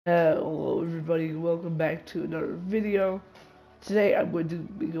Hello everybody, welcome back to another video. Today I'm going to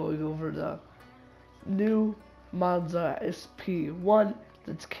be going over the new Monza SP1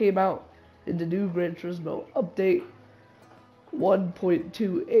 that came out in the new Gran Turismo update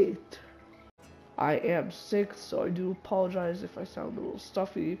 1.28. I am sick, so I do apologize if I sound a little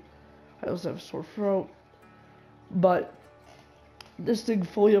stuffy. I also have a sore throat. But this thing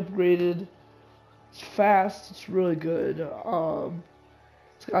fully upgraded. It's fast, it's really good.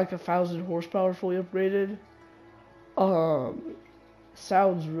 It's got like 1,000 horsepower fully upgraded.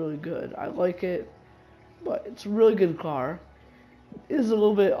 Sounds really good. I like it, but it's a really good car. It is a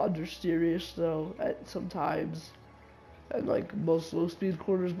little bit understeerish though at sometimes, at like most low speed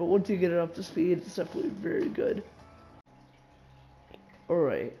corners. But once you get it up to speed, it's definitely very good.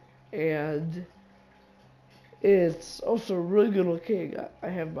 Alright, and it's also really good looking. I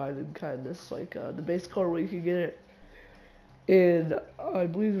have mine in kind of this like the base color where you can get it. And I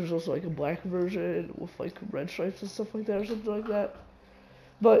believe there's also like a black version with like red stripes and stuff like that or something like that.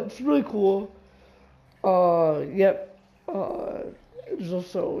 But it's really cool. Yep. There's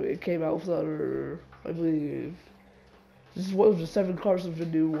also, it came out with other, I believe, this is one of the 7 cars of the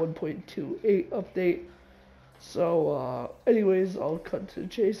new 1.28 update. So, anyways, I'll cut to the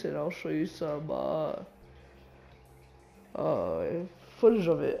chase and I'll show you some, footage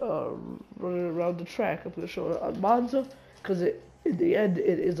of it, running around the track. I'm going to show it on Monza, because in the end,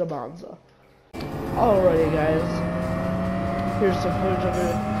 it is a Monza. Alrighty, guys. Here's some footage of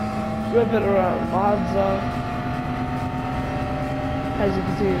it. Ripping around Monza. As you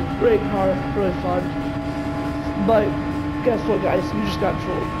can see, great car, really fun. But guess what, guys? You just got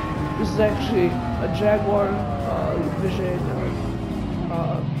trolled. This is actually a Jaguar Vision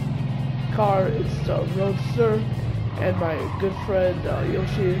car. It's a Roadster, and my good friend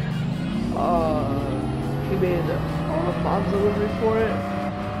Yoshi, he made a Monza livery for it.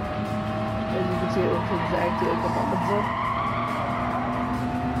 As you can see, it looks exactly like a Monza.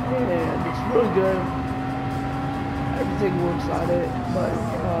 And it's really good. Everything works on it. But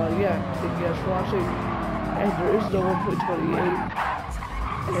yeah, thank you guys for watching. And there is no 1.28.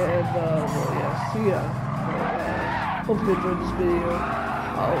 And well, yeah, see ya. Hope you enjoyed this video.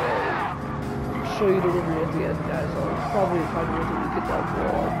 I'll show you the livery at the end, guys. I'll probably find a way to link it down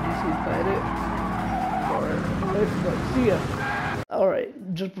below on DC Planet. But see ya. Alright,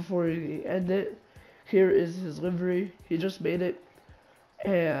 just before we end it, here is his livery. He just made it.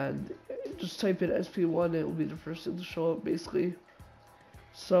 And just type in SP1, it will be the first thing to show up, basically.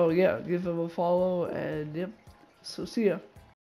 So yeah, give him a follow, and yep, so see ya.